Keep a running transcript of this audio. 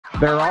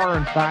There are,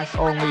 in fact,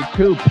 only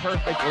two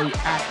perfectly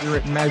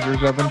accurate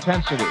measures of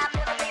intensity.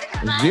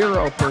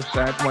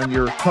 0% when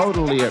you're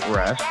totally at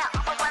rest,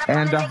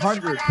 and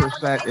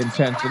 100%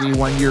 intensity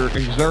when you're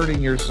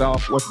exerting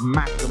yourself with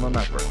maximum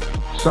effort.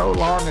 So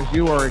long as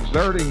you are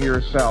exerting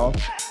yourself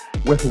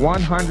with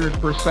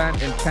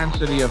 100%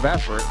 intensity of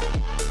effort,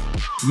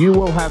 you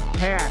will have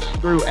passed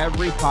through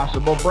every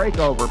possible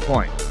breakover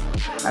point.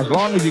 As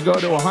long as you go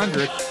to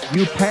 100,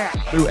 you pass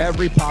through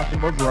every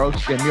possible growth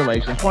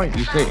stimulation point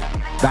you see.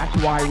 That's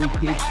why we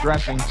keep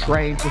stressing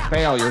train to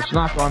failure. It's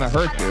not going to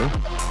hurt you.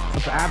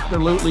 It's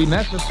absolutely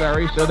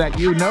necessary so that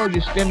you know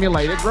you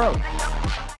stimulated growth.